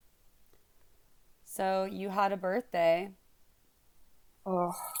So you had a birthday.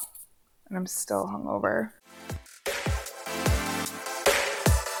 Oh, and I'm still hungover.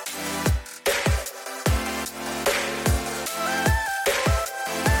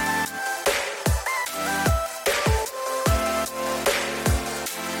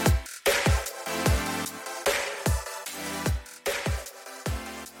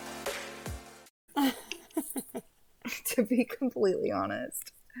 To be completely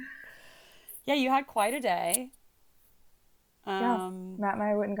honest. Yeah, you had quite a day. Yeah, Um, Matt and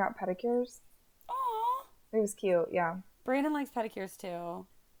I went and got pedicures. Aw. It was cute, yeah. Brandon likes pedicures too.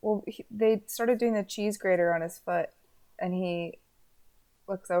 Well, they started doing the cheese grater on his foot, and he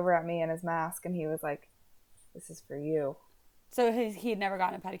looks over at me in his mask, and he was like, "This is for you." So he'd never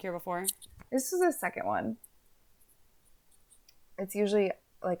gotten a pedicure before. This was the second one. It's usually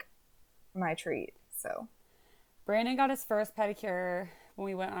like my treat, so. Brandon got his first pedicure when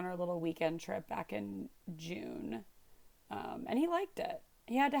we went on our little weekend trip back in June, and he liked it.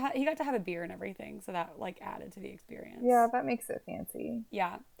 He got to have a beer and everything, so that like added to the experience. Yeah, that makes it fancy.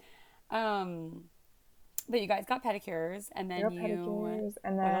 Yeah. Um, but you guys got pedicures, and We then got pedicures,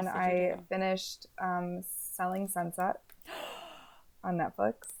 and what then else did you I do? finished Selling Sunset on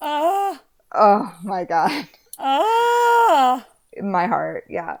Netflix. Ah, Oh my god, ah. my heart,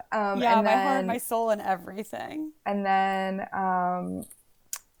 yeah. Yeah, my heart, my soul, and everything. And then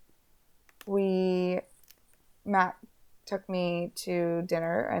we Matt took me to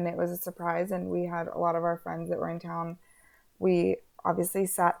dinner, and it was a surprise, and we had a lot of our friends that were in town. We obviously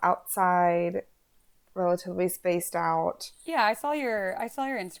sat outside, relatively spaced out. Yeah, I saw your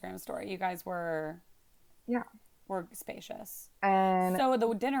Instagram story. You guys Yeah. were spacious. And So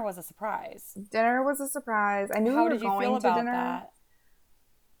the dinner was a surprise. dinner was a surprise. I knew we How were did you feel going to about dinner. that?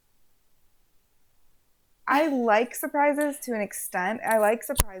 I like surprises to an extent. I like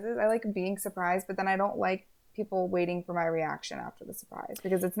surprises. I like being surprised, but then I don't like people waiting for my reaction after the surprise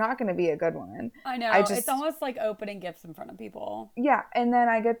because it's not going to be a good one. I I know. It's just, almost like opening gifts in front of people. yeah. And then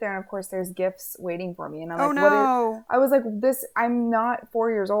I get there, and of course, there's gifts waiting for me. And I'm Oh like, what is, no. I was like, this, I'm not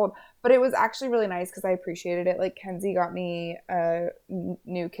 4 years old, but it was actually really nice because I appreciated it. Like, Kenzie got me a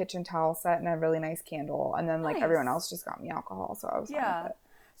new kitchen towel set and a really nice candle. And then, like, everyone Nice. else just got me alcohol. So I was fine with Yeah. it.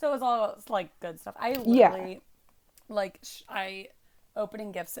 So it was all like good stuff. I Yeah. literally like I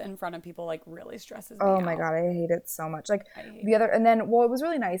opening gifts in front of people like really stresses me Oh my out. God, I hate it so much. Like I hate the other, it. and then, well, it was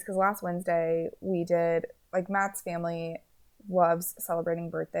really nice because last Wednesday we did, like, Matt's family loves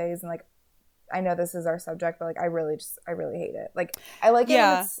celebrating birthdays. And, like, I know this is our subject, but, like, I really hate it. Like,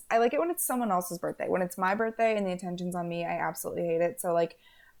 Yeah. I like it when it's someone else's birthday. When it's my birthday and the attention's on me, I absolutely hate it. So, like,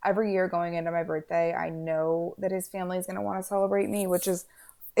 every year going into my birthday, I know that his family is going to want to celebrate me, which is,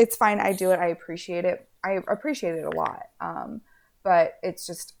 it's fine. I do it. I appreciate it. I appreciate it a lot. But it's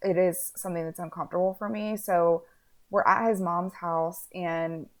just, it is something that's uncomfortable for me. So we're at his mom's house,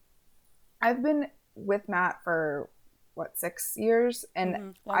 and I've been with Matt for what, 6 years,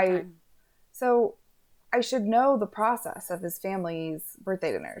 and Long I time. so I should know the process of his family's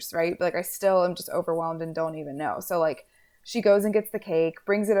birthday dinners, right? But, like, I still am just overwhelmed and don't even know. So, like, she goes and gets the cake,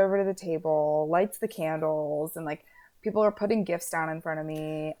 brings it over to the table, lights the candles, and, like, people are putting gifts down in front of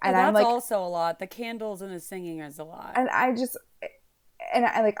me, Oh, and I'm that's like, also a lot. The candles and the singing is a lot. and I just, and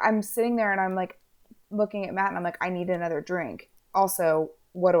I, like, I'm sitting there and I'm like looking at Matt, and I'm like, I need another drink. Also,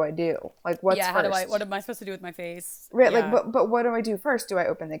 what do I do? Like, what's Yeah, what first? am I supposed to do with my face? Right, like, Yeah. but what do I do first? Do I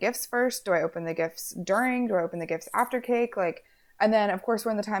open the gifts first? Do I open the gifts during? Do I open the gifts after cake? Like, and then of course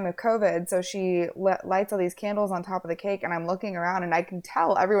we're in the time of COVID, so she lights all these candles on top of the cake, and I'm looking around, and I can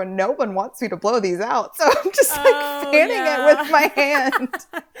tell everyone, no one wants me to blow these out, so I'm just like Oh fanning it with yeah. my hand.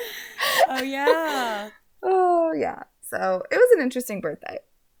 Oh yeah. Oh yeah, so it was an interesting birthday.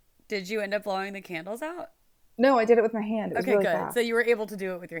 Did you end up blowing the candles out? No, I did it with my hand. It was Okay, really good. So fast. you were able to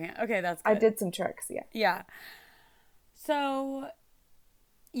do it with your hand. Okay, that's I good. did some tricks, yeah. Yeah. So,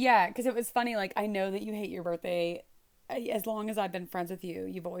 yeah, because it was funny. Like, I know that you hate your birthday. As long as I've been friends with you,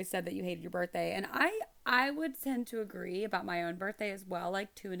 you've always said that you hated your birthday. And I would tend to agree about my own birthday as well,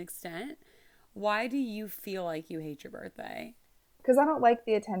 like to an extent. Why do you feel like you hate your birthday? Because I don't like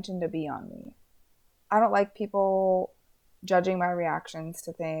the attention to be on me. I don't like people judging my reactions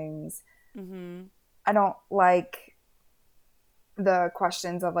to things. Mm-hmm. I don't like the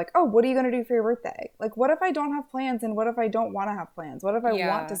questions of, like, oh, what are you going to do for your birthday? Like, what if I don't have plans, and what if I don't want to have plans? What if I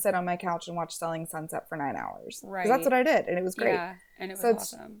want to Yeah, sit on my couch and watch Selling Sunset for 9 hours? Because that's what right. I did, and it was great. Yeah, and it was So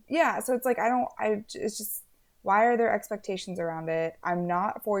it's, awesome. yeah, so it's like, it's just, why are there expectations around it? I'm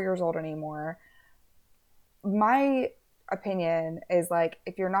not 4 years old anymore. My opinion is, like,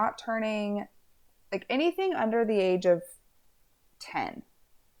 if you're not turning, like, anything under the age of 10,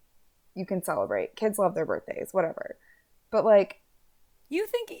 you can celebrate. Kids love their birthdays, whatever. But like, You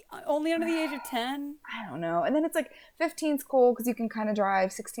think only under the age of 10? I don't know. And then it's like 15's cool because you can kind of drive.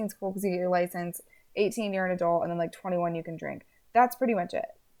 16's cool because you get your license. 18, you're an adult. And then like 21, you can drink. That's pretty much it.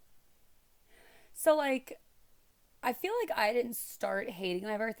 So, like, I feel like I didn't start hating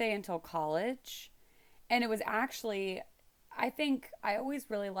my birthday until college. And it was actually, I think I always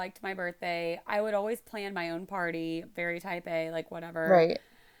really liked my birthday. I would always plan my own party, very type A, like whatever. Right.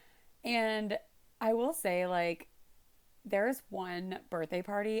 And I will say, like, there's one birthday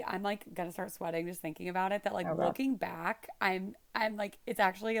party I'm like gonna start sweating just thinking about it, that like Okay. looking back I'm like it's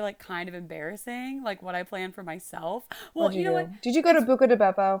actually like kind of embarrassing like what I planned for myself. Well, What'd you you know what? do? Did you go to Buca di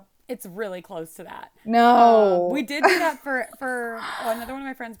Beppo? It's really close to that. We No. did do that for another one of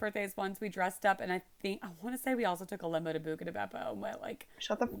my friend's birthdays once. We dressed up, and I want to say we also took a limo to Buca di Beppo. But like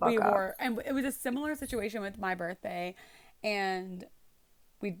Shut the we fuck up. wore, and it was a similar situation with my birthday, and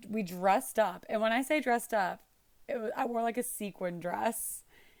we dressed up. And when I say dressed up, I wore like a sequin dress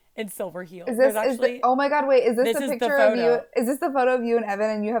and silver heels. Is There's this is the actually oh my god, wait, is this this the is the picture of you? photo. Is this the photo of you and Evan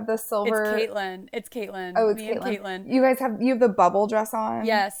and you have the It's silver Caitlin. It's Oh, Caitlin. it's Me and Caitlin. Caitlin. You have the bubble dress on?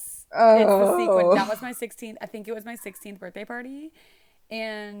 Yes. It's the sequin. Oh. That was my 16th. I think it was my 16th birthday party.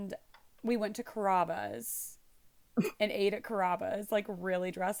 And we went to Carrabba's and ate at Carrabba's, like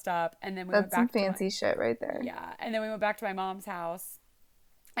really dressed up. And then we went That's some back to fancy shit right there. yeah. And then we went back to my mom's house.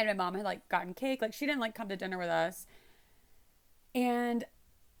 And my mom had like gotten cake. Like she didn't like come to dinner with us. And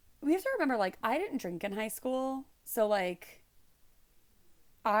we have to remember, like, I didn't drink in high school. So like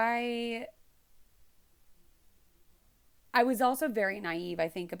I I was also very naive, I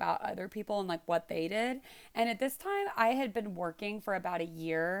think, about other people and like what they did. And at this time, I had been working for about a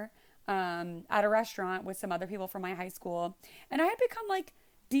year at a restaurant with some other people from my high school. And I had become like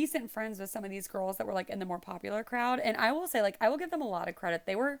decent friends with some of these girls that were like in the more popular crowd. And I will say, like, I will give them a lot of credit.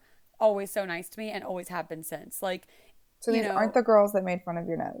 They were always so nice to me and always have been since. Like, So you these aren't know, the girls that made fun of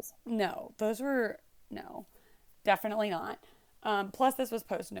your nose. no, those were, no, definitely not. Plus, this was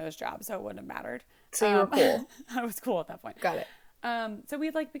post nose job, so it wouldn't have mattered. So you were cool. I was cool at that point. Got it. So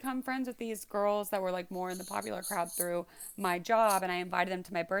we'd like become friends with these girls that were like more in the popular crowd through my job, and I invited them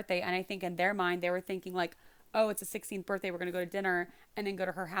to my birthday. And I think in their mind, they were thinking like, oh, it's a 16th birthday, we're gonna go to dinner and then go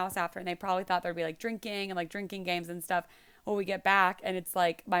to her house after. And they probably thought there'd be like drinking and like drinking games and stuff. Well, we get back and it's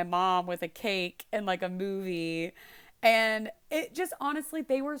like my mom with a cake and like a movie. And it just honestly,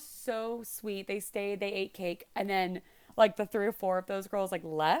 they were so sweet. They stayed, they ate cake, and then like the 3 or 4 of those girls like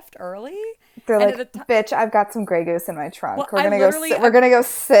left early. They're And like, at the time, bitch, I've got some Grey Goose in my trunk. well, We're gonna go sit. We're gonna go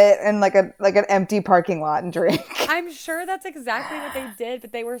sit in like an empty parking lot and drink. I'm sure that's exactly what they did,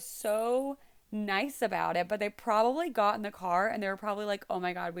 but they were so nice about it. But they probably got in the car and they were probably like, "Oh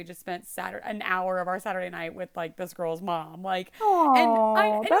my God, we just spent an hour of our Saturday night with like this girl's mom." Like, and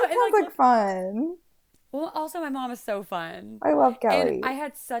Oh, that sounds like fun. well, also my mom is so fun. I love Kelly. And I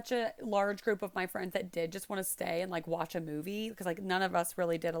had such a large group of my friends that did just want to stay and like watch a movie because like none of us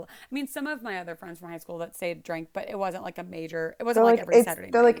really did. I mean, some of my other friends from high school that stayed drank, but it wasn't like a major. It wasn't They're like like every Saturday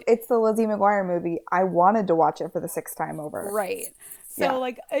they're night. like it's the Lizzie McGuire movie. I wanted to watch it for the 6th time over. Right. So Yeah.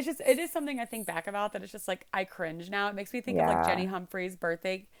 like it is something I think back about that it's just like I cringe now. It makes me think of like Yeah. Jenny Humphrey's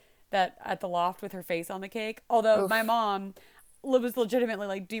birthday that at the loft with her face on the cake. Although Oof. my mom was legitimately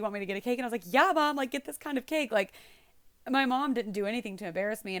like, "Do you want me to get a cake?" And I was like, "Yeah, mom, like get this kind of cake." Like my mom didn't do anything to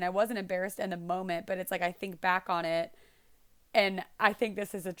embarrass me and I wasn't embarrassed in the moment, but it's like I think back on it and I think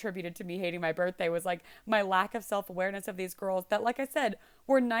this is attributed to me hating my birthday was like my lack of self-awareness of these girls that, like I said,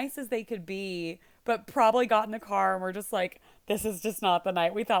 were nice as they could be, but probably got in the car and were just like, this is just not the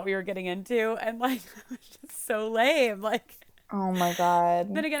night we thought we were getting into. And like, it was just so lame. Like, Oh my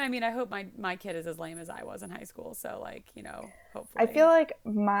God. then again, I mean, I hope my kid is as lame as I was in high school. So like, you know, hopefully. I feel like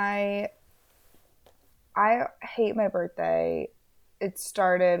I hate my birthday. It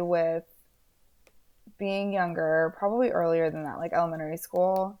started with being younger, probably earlier than that, like elementary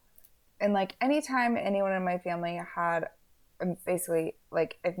school. And like anytime anyone in my family had basically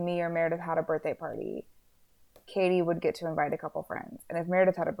like if me or Meredith had a birthday party, Katie would get to invite a couple friends. And if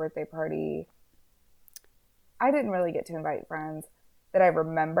Meredith had a birthday party, I didn't really get to invite friends that I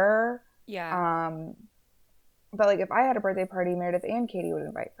remember. Yeah. But like if I had a birthday party, Meredith and Katie would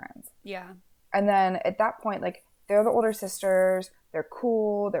invite friends. Yeah. And then at that point, like they're the older sisters, they're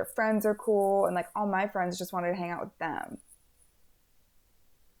cool, their friends are cool, and like all my friends just wanted to hang out with them.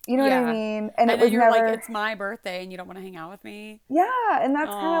 You know what I mean? And it then was you're never like, it's my birthday and you don't want to hang out with me. Yeah, and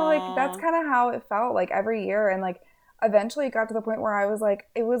that's Aw. kind of how it felt like every year. And like eventually it got to the point where I was like,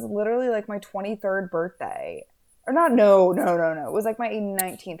 it was literally like my 23rd birthday. Or not, no. It was like my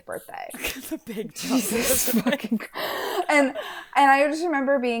 19th birthday. It's a big jump. Jesus fucking. And I just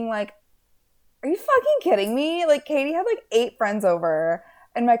remember being like, Are you fucking kidding me? Like, Katie had like 8 friends over,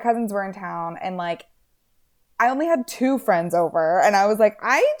 and my cousins were in town, and like, I only had 2 friends over, and I was like,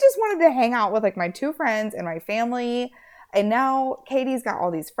 I just wanted to hang out with like my 2 friends and my family. And now Katie's got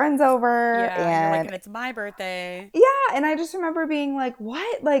all these friends over, Yeah, and you're like, and and it's my birthday. yeah, and I just remember being like,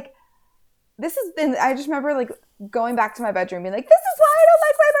 what? Like, this is, and I just remember like going back to my bedroom being like, this is why I don't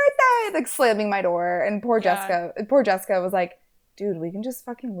like my birthday, like slamming my door. And Yeah, poor Jessica was like, dude, we can just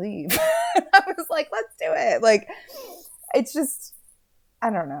fucking leave. I was like, let's do it. Like, it's just, I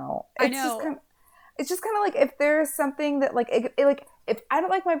don't know. I know. It's just kind of like, if there's something that like, like if I don't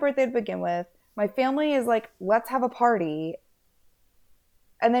like my birthday to begin with, my family is like, let's have a party,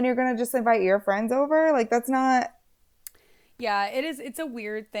 and then you're gonna just invite your friends over. Like, that's not. Yeah, it is. It's a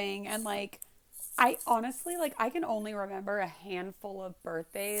weird thing. And like, I honestly, like, I can only remember a handful of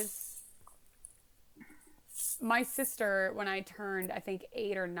birthdays. My sister, when I turned, I think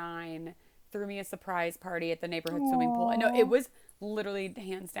 8 or 9, threw me a surprise party at the neighborhood swimming pool. I know it Aww. was literally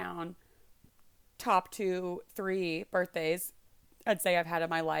hands down top 2, 3 birthdays I'd say I've had in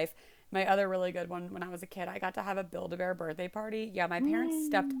my life. My other really good one when I was a kid, I got to have a Build-A-Bear birthday party. Yeah, my parents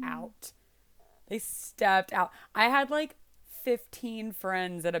stepped out. They stepped out. I had like 15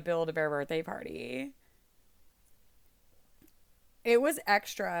 friends at a Build-A-Bear birthday party. It was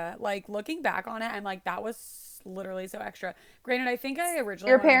extra. Like looking back on it, I'm like, that was literally so extra. Granted, I think I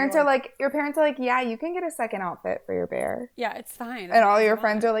originally wanted to go like, Your parents are like, yeah, you can get a second outfit for your bear. yeah, it's fine as And long all as you your want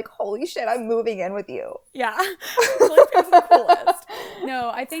friends it. are like, holy shit, I'm moving in with you. Yeah. Like it was the coolest. No,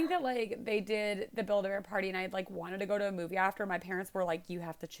 I think that like they did the Build-A-Bear party and I like wanted to go to a movie after. My parents were like, you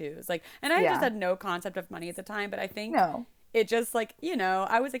have to choose. Like, and I just Yeah. had no concept of money at the time, but I think No. it just like,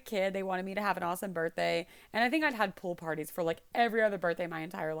 I was a kid. They wanted me to have an awesome birthday. And I think I'd had pool parties for like every other birthday my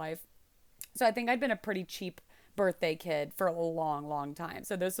entire life. So I think I'd been a pretty cheap birthday kid for a long, long time.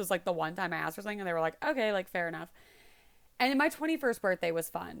 So this was like the one time I asked for something and they were like, okay, like fair enough. And my 21st birthday was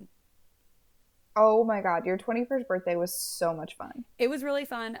fun. Oh my God. Your 21st birthday was so much fun. It was really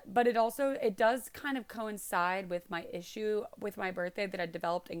fun, but it does kind of coincide with my issue with my birthday that I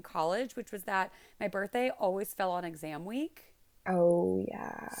developed in college, which was that my birthday always fell on exam week. Oh,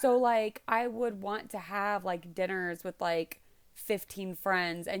 yeah. So like I would want to have like dinners with like 15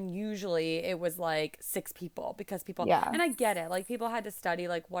 friends, and usually it was like 6 people because people, Yeah. and I get it, like people had to study,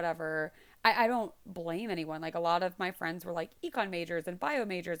 like whatever. I don't blame anyone. Like a lot of my friends were like econ majors and bio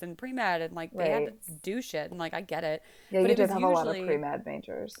majors and pre-med, and like they had Right. to do shit, and like I get it. Yeah, But you it did was have a lot of usually, pre-med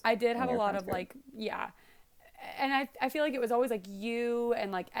majors I did in have a your lot friends of group. like, yeah. And I feel like it was always like you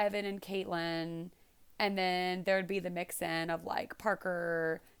and like Evan and Caitlin. And then there would be the mix in of like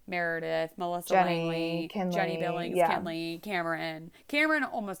Parker, Meredith, Melissa Jenny, Langley, Jenny Kinley. Billings, Yeah. Kinley, Cameron. Cameron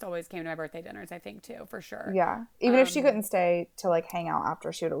almost always came to my birthday dinners, I think, too, for sure. Yeah. Even if she couldn't stay to like hang out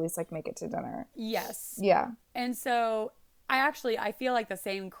after, she would at least like make it to dinner. Yes. Yeah. And so I feel like the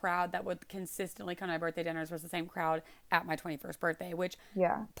same crowd that would consistently come to my birthday dinners was the same crowd at my 21st birthday, which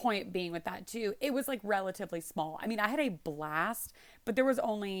Yeah. point being with that too, it was like relatively small. I mean, I had a blast, but there was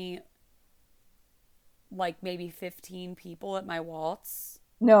only like maybe 15 people at my waltz.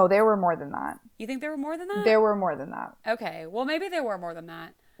 No, there were more than that. You think there were more than that? There were more than that. Okay. Well, maybe there were more than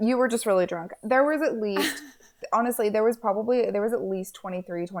that. You were just really drunk. There was at least, honestly, there was at least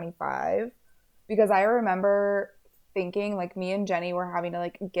 23, 25, because I remember thinking like me and Jenny were having to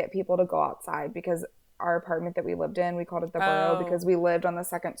like get people to go outside because our apartment that we lived in, we called it the Burrow Oh, because we lived on the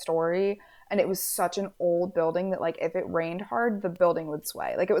second story, and it was such an old building that like if it rained hard, the building would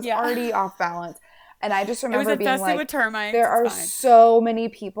sway. Like it was yeah. already off balance. And I just It was remember being infested like, with termites. there It's are fine. so many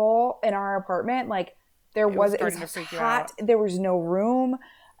people in our apartment. Like It was it starting to was freak you hot. out. There was no room.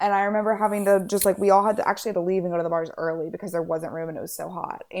 And I remember having to just like, we all had to actually had to leave and go to the bars early because there wasn't room and it was so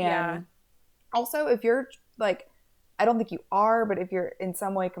hot. Yeah. And also if you're like, I don't think you are, but if you're in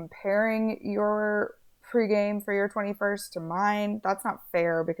some way comparing your pregame for your 21st to mine, that's not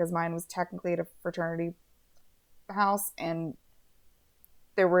fair because mine was technically at a fraternity house and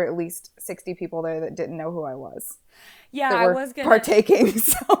there were at least 60 people there that didn't know who I was Yeah, that I were was gonna. partaking.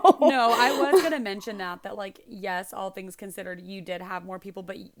 So No, I was gonna mention that like yes, all things considered, you did have more people,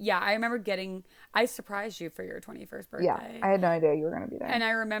 but yeah, I remember I surprised you for your 21st yeah, birthday. I had no idea you were going to be there. And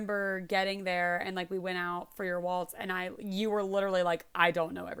I remember getting there and like we went out for your waltz and you were literally like, I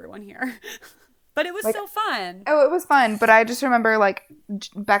don't know everyone here. But it was Like, so fun. oh, it was fun, but I just remember like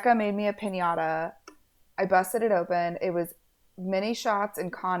Becca made me a piñata. I busted it open. It was mini shots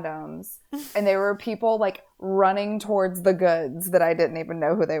and condoms, and there were people like running towards the goods that I didn't even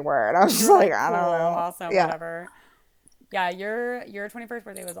know who they were, and I was just You're like, like, I cool, don't know. awesome, Yeah. whatever. Yeah, your 21st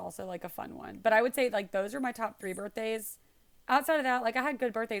birthday was also like a fun one. But I would say like those are my top 3 birthdays. outside of that, like I had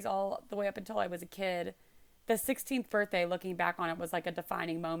good birthdays all the way up until I was a kid. The 16th birthday, looking back on it, was like a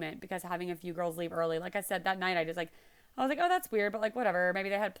defining moment because having a few girls leave early. Like I said, that night I was like, oh, that's weird, but like whatever. Maybe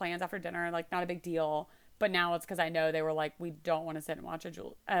they had plans after dinner, like not a big deal. But now it's because I know they were like, we don't want to sit and watch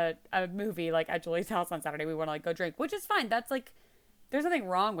a movie like at Julie's house on Saturday. We want to like go drink, which is fine. That's like, there's nothing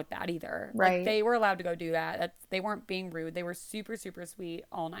wrong with that either. Like Right. they were allowed to go do that. They weren't being rude. They were super, super sweet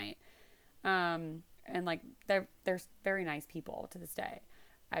all night. And like they're very nice people to this day.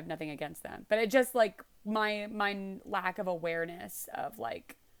 I have nothing against them, but it just like my lack of awareness of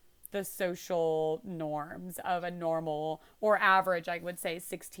like the social norms of a normal or average, I would say,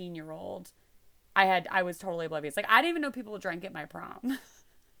 16-year-old. I was totally oblivious. Like I didn't even know people drank at my prom.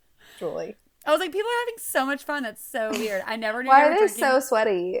 Julie. I was like, people are having so much fun. That's so weird. I never knew Why they are were they drinking. so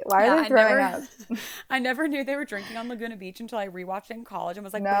sweaty? Why Yeah, are they throwing up? I never knew they were drinking on Laguna Beach until I rewatched it in college and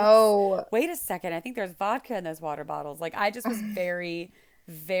was like, No. wait a second. I think there's vodka in those water bottles. Like I just was very,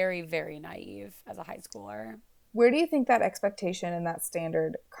 very, very naive as a high schooler. Where do you think that expectation and that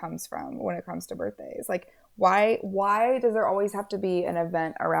standard comes from when it comes to birthdays? Like why does there always have to be an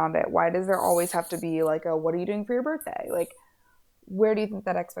event around it? Why does there always have to be like a what are you doing for your birthday? Like where do you think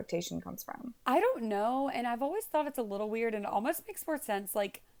that expectation comes from? I don't know. And I've always thought it's a little weird and it almost makes more sense.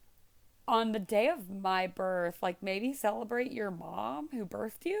 Like on the day of my birth, like maybe celebrate your mom who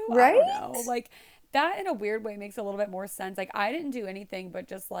birthed you. I Right? don't know. Like that in a weird way makes a little bit more sense. Like I didn't do anything but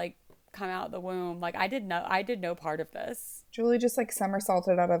just like come out of the womb. Like I did no part of this. Julie just like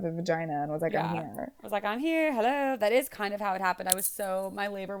somersaulted out of a vagina and was like, I'm Yeah. here. I was like, I'm here. Hello. That is kind of how it happened. My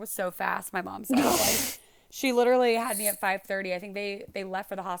labor was so fast. My mom said, like, she literally had me at 5:30. I think they left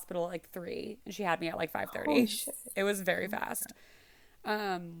for the hospital at like 3 and she had me at like 5:30. Holy shit. It was very fast.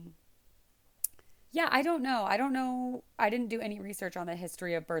 Yeah, I don't know. I don't know. I didn't do any research on the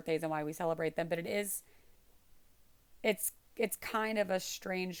history of birthdays and why we celebrate them, but it's kind of a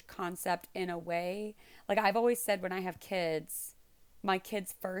strange concept in a way. Like I've always said when I have kids, my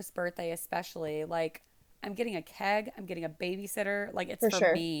kid's first birthday especially, like I'm getting a keg, I'm getting a babysitter, like it's For for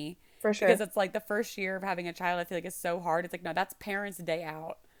sure. me. For sure. Because it's like the first year of having a child, I feel like is so hard. It's like, no, that's parents' day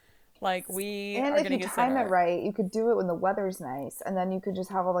out. Like we And are if you getting a time it sitter. right, you could do it when the weather's nice, and then you could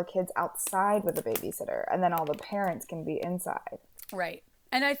just have all the kids outside with a babysitter, and then all the parents can be inside. Right.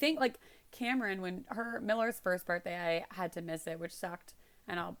 And I think like Cameron, when Miller's first birthday, I had to miss it, which sucked.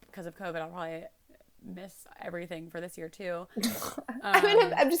 And because of COVID, I'll probably miss everything for this year too. I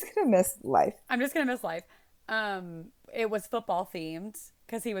mean, I'm just gonna miss life. I'm just gonna miss life. It was football themed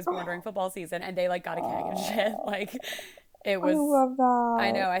because he was born during football season, and they like got a keg and shit. Like it I was. love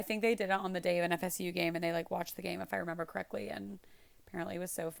I that. know. I think they did it on the day of an FSU game, and they like watched the game if I remember correctly. And apparently, it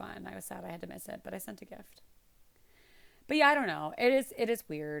was so fun. I was sad I had to miss it, but I sent a gift. But yeah, I don't know. It is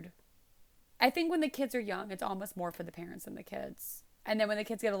weird. I think when the kids are young, it's almost more for the parents than the kids. And then when the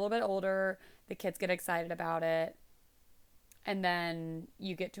kids get a little bit older, the kids get excited about it. And then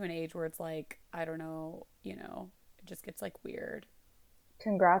you get to an age where it's like, I don't know, it just gets like weird.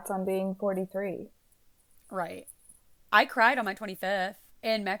 Congrats on being 43. Right. I cried on my 25th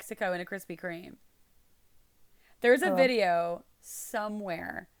in Mexico in a Krispy Kreme. There's a Oh. video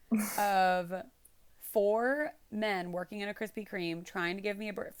somewhere of 4 men working in a Krispy Kreme trying to give me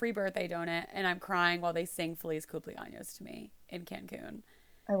a free birthday donut, and I'm crying while they sing Feliz Cumpleaños to me in Cancun.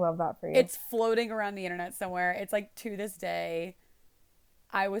 I love that for you. It's floating around the internet somewhere. It's like to this day,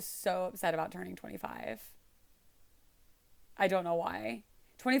 I was so upset about turning 25. I don't know why.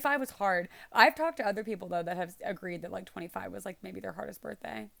 25 was hard. I've talked to other people though that have agreed that like 25 was like maybe their hardest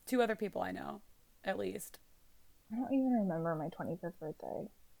birthday. 2 other people I know, at least. I don't even remember my 25th birthday.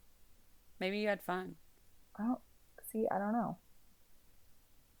 Maybe you had fun. I don't see. I don't know.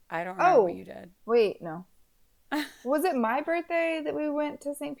 I don't remember what Oh, you did. wait, no. Was it my birthday that we went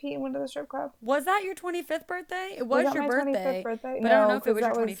to St. Pete and went to the strip club? Was that your 25th birthday? It Was was that your my birthday. 25th birthday? But I don't No, know if it 'cause was your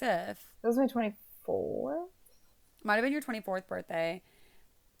that 25th. That was my 24th. Might have been your 24th birthday.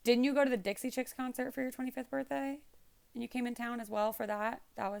 Didn't you go to the Dixie Chicks concert for your 25th birthday? And you came in town as well for that?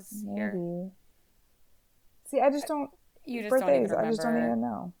 That was your... Maybe. See, I just don't. You just don't even Birthdays, I just don't remember. even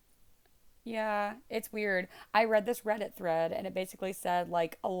know. Yeah, it's weird. I read this Reddit thread and it basically said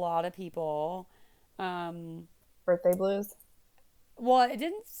like a lot of people, Birthday blues. well, it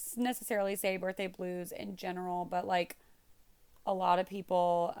didn't necessarily say birthday blues in general, but like a lot of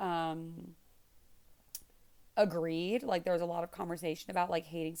people agreed. Like there was a lot of conversation about like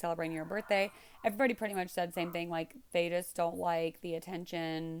hating celebrating your birthday. Everybody pretty much said the same thing. Like they just don't like the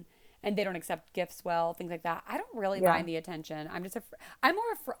attention and they don't accept gifts well, things like that. I don't really Yeah. mind the attention. I'm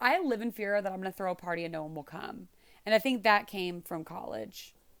more I live in fear that I'm going to throw a party and no one will come. And I think that came from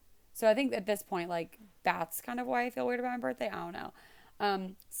college. So I think at this point, like that's kind of why I feel weird about my birthday. I don't know.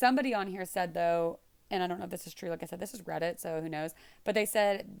 Somebody on here said though, and I don't know if this is true. Like I said, this is Reddit, so who knows? But they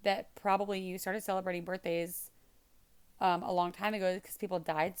said that probably you started celebrating birthdays a long time ago because people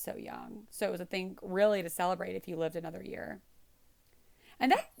died so young. So it was a thing really to celebrate if you lived another year.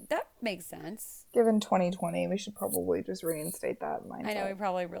 And that makes sense. Given 2020, we should probably just reinstate that I know mindset. we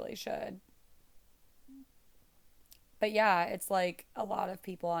probably really should. But yeah, it's like a lot of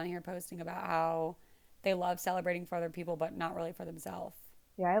people on here posting about how they love celebrating for other people, but not really for themselves.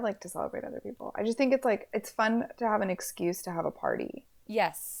 Yeah, I like to celebrate other people. I just think it's like it's fun to have an excuse to have a party.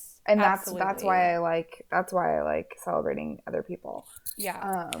 Yes, And absolutely. that's why I like celebrating other people.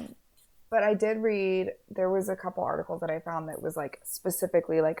 Yeah. But I did read there was a couple articles that I found that was like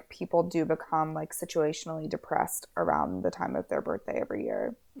specifically like people do become like situationally depressed around the time of their birthday every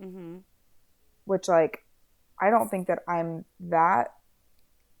year. Mm-hmm. Which like I don't think that I'm that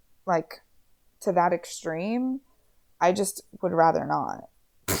like to that extreme. I just would rather not.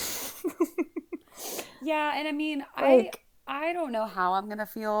 Yeah, and I mean, Like I don't know how I'm gonna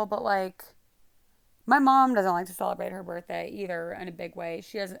feel, but like my mom doesn't like to celebrate her birthday either in a big way.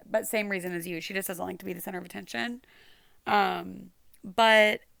 She doesn't, but same reason as you. She just doesn't like to be the center of attention.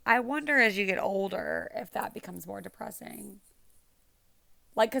 But I wonder as you get older if that becomes more depressing.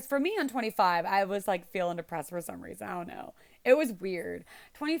 Like, because for me on 25, I was like feeling depressed for some reason. I don't know. It was weird.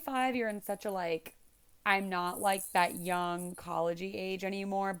 25, you're in such a like, I'm not like that young collegey age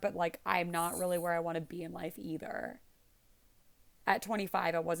anymore, but like, I'm not really where I want to be in life either. At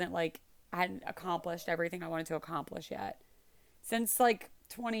 25, I wasn't like, I hadn't accomplished everything I wanted to accomplish yet. Since like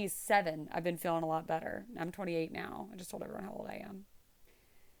 27, I've been feeling a lot better. I'm 28 now. I just told everyone how old I am.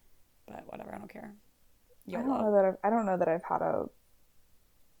 But whatever, I don't care. YOLO. I don't know that I've had a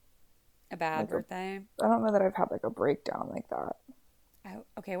A bad like a birthday. I don't know that I've had like a breakdown like that.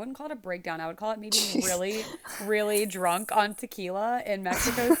 Okay, I wouldn't call it a breakdown. I would call it me being Jeez. really, really drunk on tequila in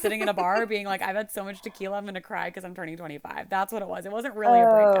Mexico, sitting in a bar, being like, I've had so much tequila, I'm going to cry because I'm turning 25. That's what it was. It wasn't really a Oh,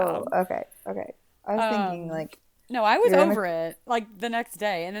 breakdown. okay, okay. I was thinking Um, like no, I was you're in a over it like the next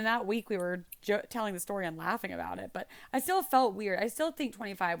day. And then that week we were telling the story and laughing about it. But I still felt weird. I still think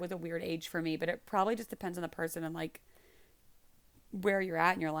 25 was a weird age for me, but it probably just depends on the person and like where you're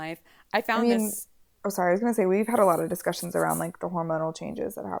at in your life. I I found mean, this. oh sorry, I was gonna say we've had a lot of discussions around like the hormonal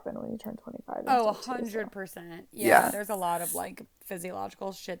changes that happen when you turn 25 and Oh, stuff too. So 100%. Yeah, yeah, there's a lot of like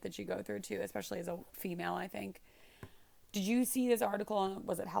physiological shit that you go through too, especially as a female, I think. Did you see this article on,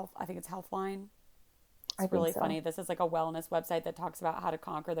 was it Health? I think it's Healthline. I It's think really so. funny. This is like a wellness website that talks about how to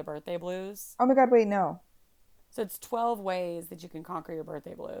conquer the birthday blues. Oh my God, wait, no. So it's 12 ways that you can conquer your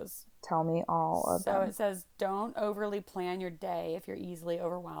birthday blues. Tell me all of So them. it says don't overly plan your day if you're easily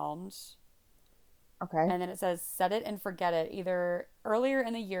overwhelmed. Okay. And then it says set it and forget it. Either earlier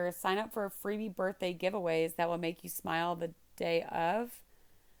in the year, sign up for freebie birthday giveaways that will make you smile the day of.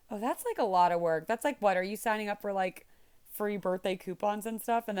 Oh, that's like a lot of work. That's like what? Are you signing up for like free birthday coupons and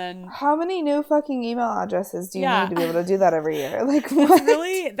stuff? And then, How many new fucking email addresses do you need yeah, to be able to do that every year? Like what?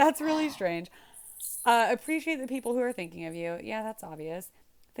 that's really strange. Appreciate the people who are thinking of you. Yeah, that's obvious.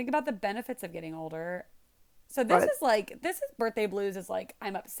 Think about the benefits of getting older. So But this is birthday blues is like,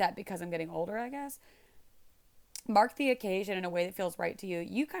 I'm upset because I'm getting older, I guess. Mark the occasion in a way that feels right to you.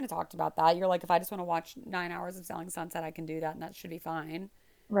 You kind of talked about that. You're like, if I just want to watch 9 hours of Selling Sunset, I can do that and that should be fine.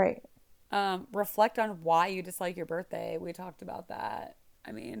 right. Reflect on why you dislike your birthday. We talked about that.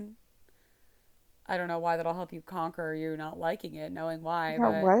 I mean, I don't know why that'll help you conquer you not liking it, knowing why,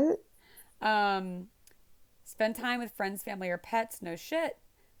 Yeah, but what? um, spend time with friends, family, or pets. No shit.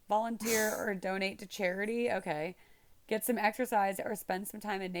 Volunteer or donate to charity. Okay. Get some exercise or spend some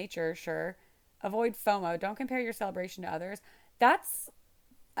time in nature. Sure. Avoid FOMO. Don't compare your celebration to others. That's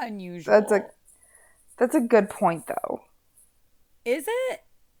That's a unusual. that's a good point though. Is it?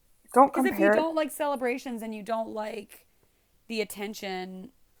 Don't Because if you compare it. don't like celebrations and you don't like the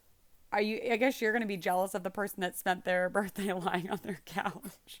attention, are you? I guess you're going to be jealous of the person that spent their birthday lying on their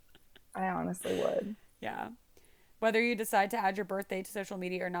couch. I honestly would. Yeah. Whether you decide to add your birthday to social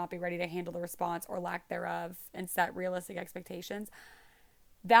media or not, be ready to handle the response or lack thereof and set realistic expectations.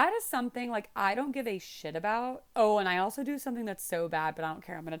 That is something like I don't give a shit about. Oh, and I also do something that's so bad, but I don't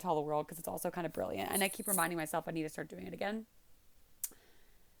care. I'm going to tell the world because it's also kind of brilliant. And I keep reminding myself I need to start doing it again.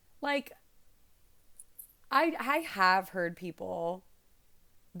 Like, I have heard people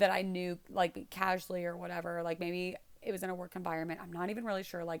that I knew like casually or whatever, like maybe it was in a work environment. I'm not even really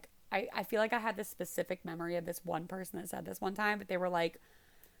sure. Like, I feel like I had this specific memory of this one person that said this one time, but they were like,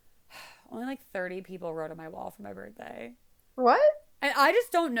 only like 30 people wrote on my wall for my birthday. What? And I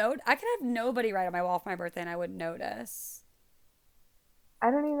just don't know. I could have nobody write on my wall for my birthday and I wouldn't notice. I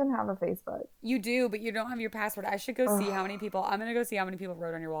don't even have a Facebook. You do, but you don't have your password. I should go see how many Ugh. people. I'm gonna go see how many people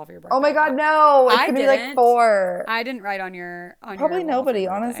wrote on your wall for your Oh my birthday. God, no! It's I gonna be like didn't. 4. I didn't write on your Probably wall for your nobody,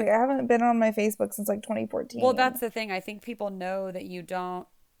 honestly. birthday. I haven't been on my Facebook since like Well, 2014. that's the thing. I think people know that you don't.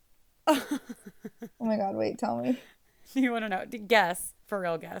 Oh my God, wait, tell me. You want to know? Guess, for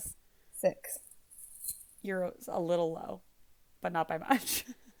real, guess. 6. You're a little low, but not by much.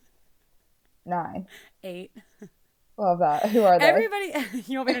 9. 8. Love that. Who are they? Everybody,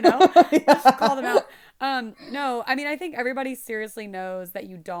 you want me to know? Just call them Yeah. out. No, I mean, I think everybody seriously knows that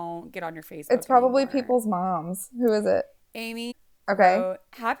you don't get on your It's Facebook probably anymore. people's moms. Who is it? Amy Okay. wrote,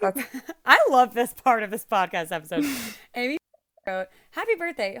 happy, That's I love this part of this podcast episode. Amy wrote, happy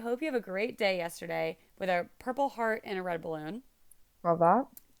birthday. Hope you have a great day yesterday with a purple heart and a red balloon. love that.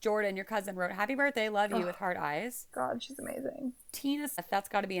 Jordan, your cousin, wrote, happy birthday. Love you Oh, with heart eyes. God, she's amazing. Tina, that's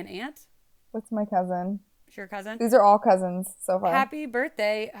got to be an aunt. That's my cousin. It's your cousin. These are all cousins so far. Happy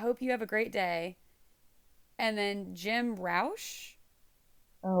birthday. Hope you have a great day. And then Jim Roush.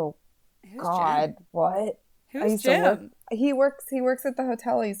 Oh Who's God, Jim? what? I Who's used to work. Jim? He works at the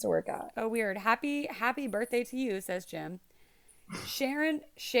hotel I used to work at. Oh, weird. Happy birthday to you, says Jim. Sharon,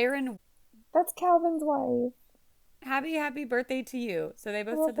 That's Calvin's wife. happy birthday to you. So they I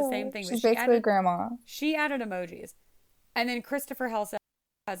both love said the same her. thing, but She's basically a grandma. she added emojis. And then Christopher Hell said,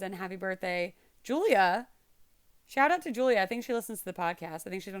 cousin, happy birthday. Julia, shout out to Julia. I think she listens to the podcast. I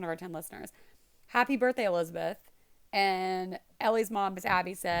think she's one of our 10 listeners. Happy birthday, Elizabeth. And Ellie's mom, Miss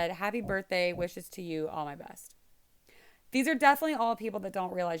Abby, said, happy birthday, wishes to you, all my best. These are definitely all people that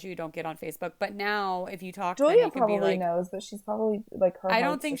don't realize you don't get on Facebook. But now, if you talk to them, Julia you can be probably like, knows, but she's probably like her. I don't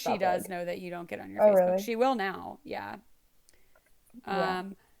heart's think just she that does big. know that you don't get on your Oh, Facebook. really? She will now. Yeah. Yeah.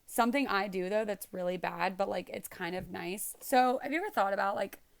 Something I do, though, that's really bad, but like it's kind of nice. So, have you ever thought about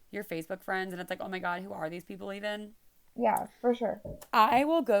like your Facebook friends and it's like, oh my God, who are these people even? Yeah, for sure. I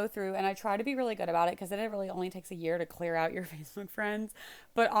will go through and I try to be really good about it because it really only takes a year to clear out your Facebook friends.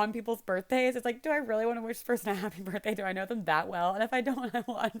 But on people's birthdays, it's like, do I really want to wish this person a happy birthday? Do I know them that well? And if I don't, I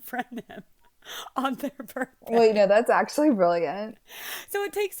will unfriend them on their birthday. Wait, no, that's actually brilliant. So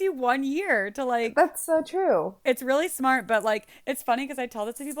it takes you 1 year to like. That's so true. It's really smart, but like, it's funny because I tell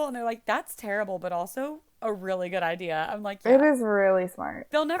this to people and they're like, that's terrible, but also a really good idea. I'm like, It yeah, is really smart.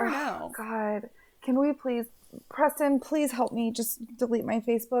 they'll never Oh, know. God, can we please, Preston, please help me just delete my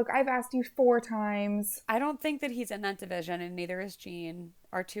Facebook. I've asked you 4 times. I don't think that he's in that division, and neither is Gene.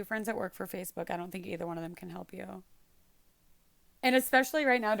 Our 2 friends that work for Facebook, I don't think either one of them can help you. And especially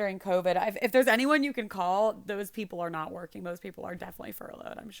right now during COVID, if there's anyone you can call, those people are not working. Those people are definitely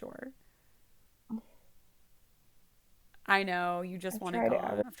furloughed, I'm sure. I know you just want to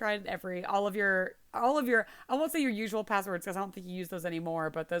call. I've tried all of your, I won't say your usual passwords because I don't think you use those anymore,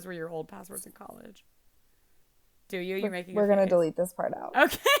 but those were your old passwords in college. Do you? You're making We're going to delete this part out.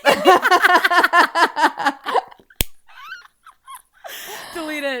 Okay.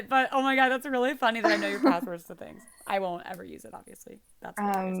 Delete it. But oh my God, that's really funny that I know your passwords to things. I won't ever use it, obviously. That's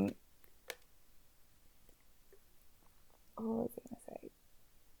hilarious. What was I going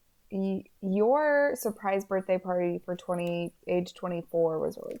to say? Your surprise birthday party for age 24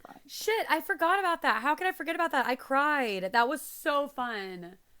 was really fun. Shit, I forgot about that. How can I forget about that? I cried. That was so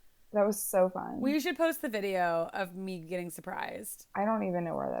fun. That was so fun. We should post the video of me getting surprised. I don't even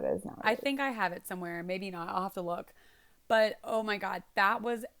know where that is now. I think I have it somewhere. Maybe not. I'll have to look. But oh my God, that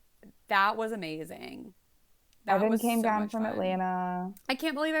was amazing. Evan came down from Atlanta. I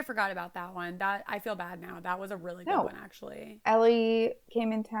can't believe I forgot about that one. That I feel bad now. That was a really good one, actually. Ellie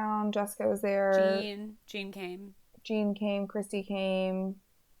came in town. Jessica was there. Jean came. Jean came. Christy came.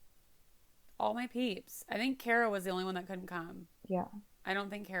 All my peeps. I think Kara was the only one that couldn't come. Yeah. I don't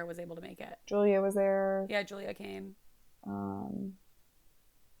think Kara was able to make it. Julia was there. Yeah, Julia came.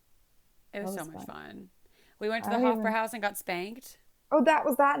 It was so much fun. We went to the Hofbräu house and got spanked. Oh, that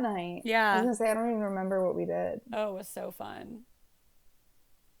was that night. Yeah. I was going to say, I don't even remember what we did. Oh, it was so fun.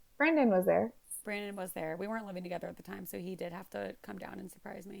 Brandon was there. Brandon was there. We weren't living together at the time, so he did have to come down and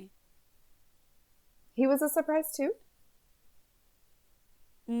surprise me. He was a surprise too?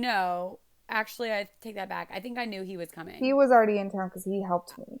 No. Actually, I take that back. I think I knew he was coming. He was already in town because he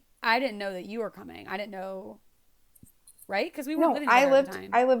helped me. I didn't know that you were coming. I didn't know. Right? Because we weren't living together at the time.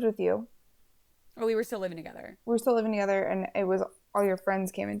 I lived with you. Oh, we were still living together. We were still living together, and it was all your friends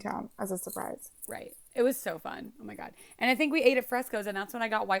came in town as a surprise. Right. It was so fun. Oh my God. And I think we ate at Fresco's, and that's when I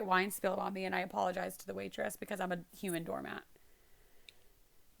got white wine spilled on me, and I apologized to the waitress because I'm a human doormat.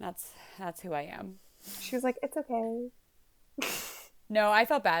 That's who I am. She was like, it's okay. No, I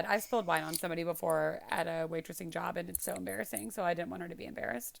felt bad. I spilled wine on somebody before at a waitressing job, and it's so embarrassing, so I didn't want her to be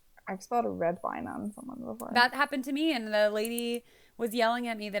embarrassed. I've spilled a red wine on someone before. That happened to me, and the lady was yelling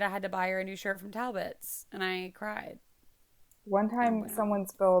at me that I had to buy her a new shirt from Talbot's, and I cried. One time, someone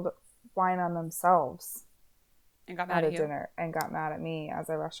spilled wine on themselves and got at mad a at you dinner and got mad at me as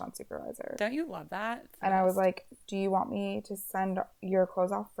a restaurant supervisor. Don't you love that? And I was like, do you want me to send your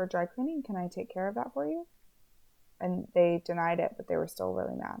clothes off for dry cleaning? Can I take care of that for you? And they denied it, but they were still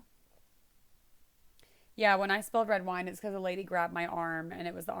really mad. Yeah, when I spilled red wine, it's because a lady grabbed my arm, and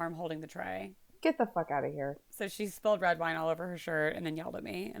it was the arm holding the tray. Get the fuck out of here. So she spilled red wine all over her shirt and then yelled at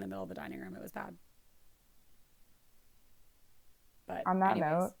me in the middle of the dining room. It was bad. But on that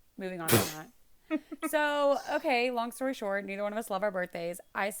note, moving on from that. So, okay, long story short, neither one of us love our birthdays.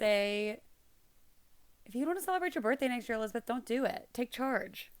 I say, if you don't want to celebrate your birthday next year, Elizabeth, don't do it. Take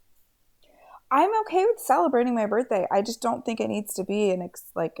charge. I'm okay with celebrating my birthday. I just don't think it needs to be an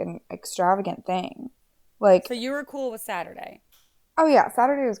extravagant thing. Like, so you were cool with Saturday? Oh yeah,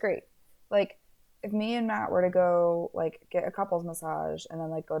 Saturday was great. Like, if me and Matt were to go like get a couples massage and then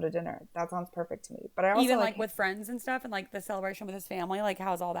like go to dinner, that sounds perfect to me. But I also even like with friends and stuff, and like the celebration with his family. Like,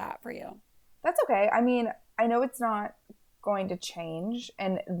 how's all that for you? That's okay. I mean, I know it's not going to change,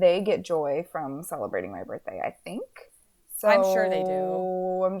 and they get joy from celebrating my birthday, I think. So I'm sure they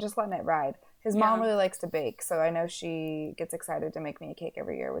do. I'm just letting it ride. His mom really likes to bake, so I know she gets excited to make me a cake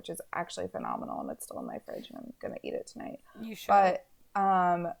every year, which is actually phenomenal, and it's still in my fridge, and I'm gonna eat it tonight. You should. But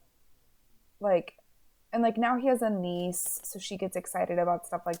like, and like now he has a niece, so she gets excited about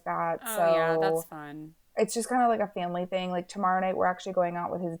stuff like that. Oh so yeah, that's fun. It's just kind of like a family thing. Like tomorrow night, we're actually going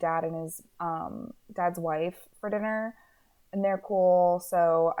out with his dad and his dad's wife for dinner, and they're cool.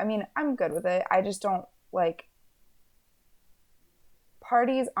 So I mean, I'm good with it. I just don't like.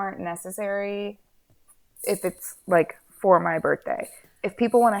 Parties aren't necessary if it's like for my birthday. If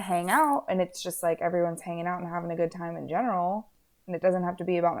people want to hang out and it's just like everyone's hanging out and having a good time in general, and it doesn't have to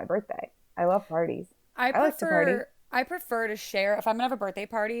be about my birthday. I love parties. I like to party. I prefer to share if I'm gonna have a birthday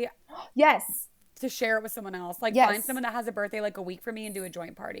party. Yes. To share it with someone else. Like, find someone that has a birthday like a week for me and do a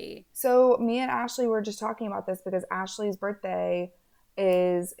joint party. So me and Ashley were just talking about this because Ashley's birthday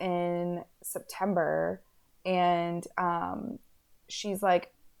is in September, and she's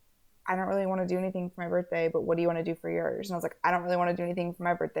like, I don't really want to do anything for my birthday, but what do you want to do for yours? And I was like, I don't really want to do anything for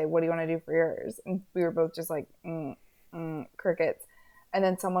my birthday. What do you want to do for yours? And we were both just like, crickets. And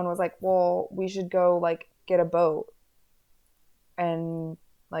then someone was like, well, we should go like get a boat and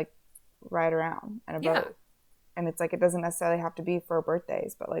like ride around in a boat. And it's like, it doesn't necessarily have to be for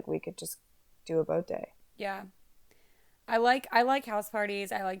birthdays, but like we could just do a boat day. Yeah. I like house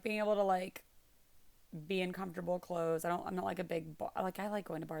parties. I like being able to like be in comfortable clothes. I'm not like a big I like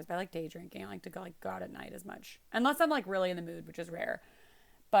going to bars, but I like day drinking. I like to go out at night as much. Unless I'm like really in the mood, which is rare.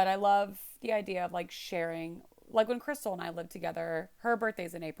 But I love the idea of like sharing. Like when Crystal and I lived together, her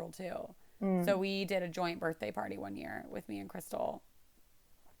birthday's in April too. So we did a joint birthday party one year with me and Crystal.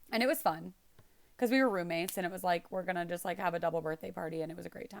 And it was fun because we were roommates, and it was like, we're going to just like have a double birthday party, and it was a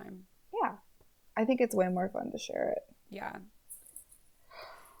great time. Yeah. I think it's way more fun to share it. Yeah.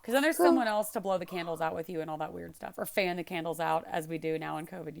 Because then there's someone else to blow the candles out with you and all that weird stuff, or fan the candles out as we do now in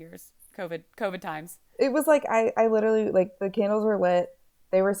COVID times. It was like, I literally, like, the candles were lit.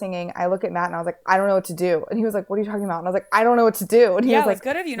 They were singing. I look at Matt and I was like, I don't know what to do. And he was like, what are you talking about? And I was like, I don't know what to do. And he was like, it's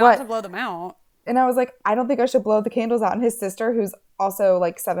good of you not to blow them out. And I was like, I don't think I should blow the candles out. And his sister, who's also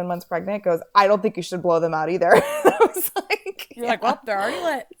like 7 months pregnant, goes, I don't think you should blow them out either. I was like, you're like, well, they're already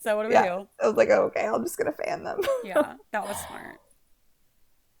lit. So what do we do? I was like, oh, okay, I'm just going to fan them. Yeah, that was smart.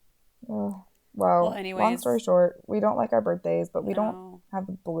 Well, anyways, long story short, we don't like our birthdays, but we don't have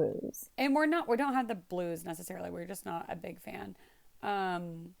the blues. And we don't have the blues necessarily. We're just not a big fan.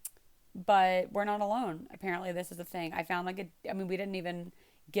 But we're not alone. Apparently this is a thing. I found we didn't even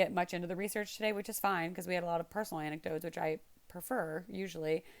get much into the research today, which is fine because we had a lot of personal anecdotes, which I prefer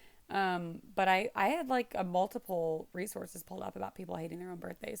usually. But I had like a multiple resources pulled up about people hating their own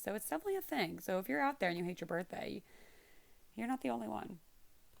birthdays. So it's definitely a thing. So if you're out there and you hate your birthday, you're not the only one.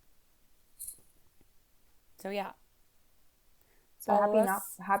 So yeah. So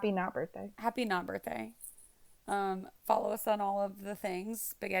happy not birthday. Happy not birthday. Follow us on all of the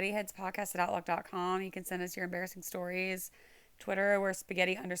things. SpaghettiHeadsPodcast@outlook.com. You can send us your embarrassing stories. Twitter, we're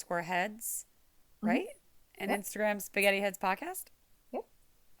spaghetti_heads, right? And Instagram, Spaghetti Heads Podcast. Yep.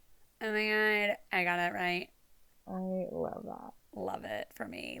 Oh my God, I got it right. I love that. Love it for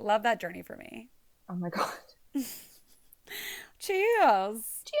me. Love that journey for me. Oh my God.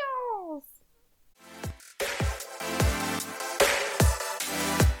 Cheers. Cheers.